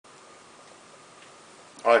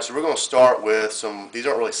Alright, so we're going to start with some, these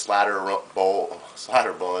aren't really slider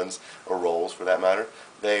buns, or rolls for that matter.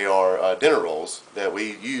 They are dinner rolls that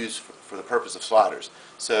we use for the purpose of sliders.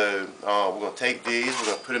 So we're going to take these, we're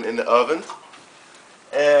going to put them in the oven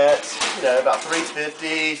at, about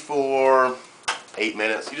 350 for 8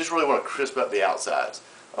 minutes. You just really want to crisp up the outsides.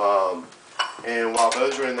 And while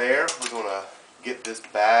those are in there, we're going to get this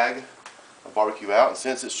bag of barbecue out. And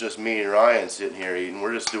since it's just me and Ryan sitting here eating,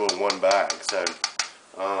 we're just doing one bag. So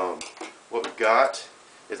what we've got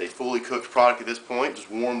is a fully cooked product at this point, just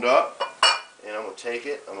warmed up. And I'm going to take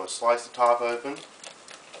it, I'm going to slice the top open.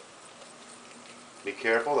 Be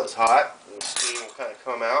careful, that's hot. And the steam will kind of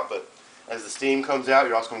come out, but as the steam comes out,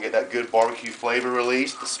 you're also going to get that good barbecue flavor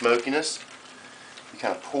release, the smokiness. You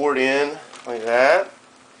kind of pour it in like that.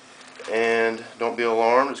 And don't be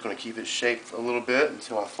alarmed, I'm just going to keep it shaped a little bit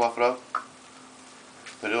until I fluff it up.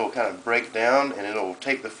 But it'll kind of break down and it'll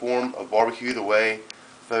take the form of barbecue the way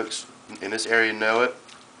folks in this area know it.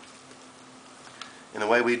 And the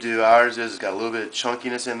way we do ours is it's got a little bit of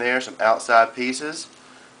chunkiness in there, some outside pieces.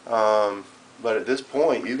 But at this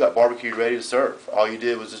point, you've got barbecue ready to serve. All you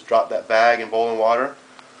did was just drop that bag in boiling water,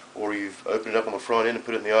 or you've opened it up on the front end and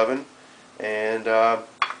put it in the oven. And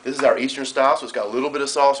this is our Eastern style, so it's got a little bit of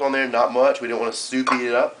sauce on there, not much. We don't want to soupy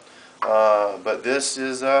it up. But this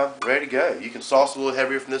is ready to go. You can sauce a little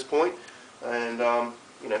heavier from this point, and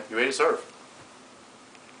you're ready to serve.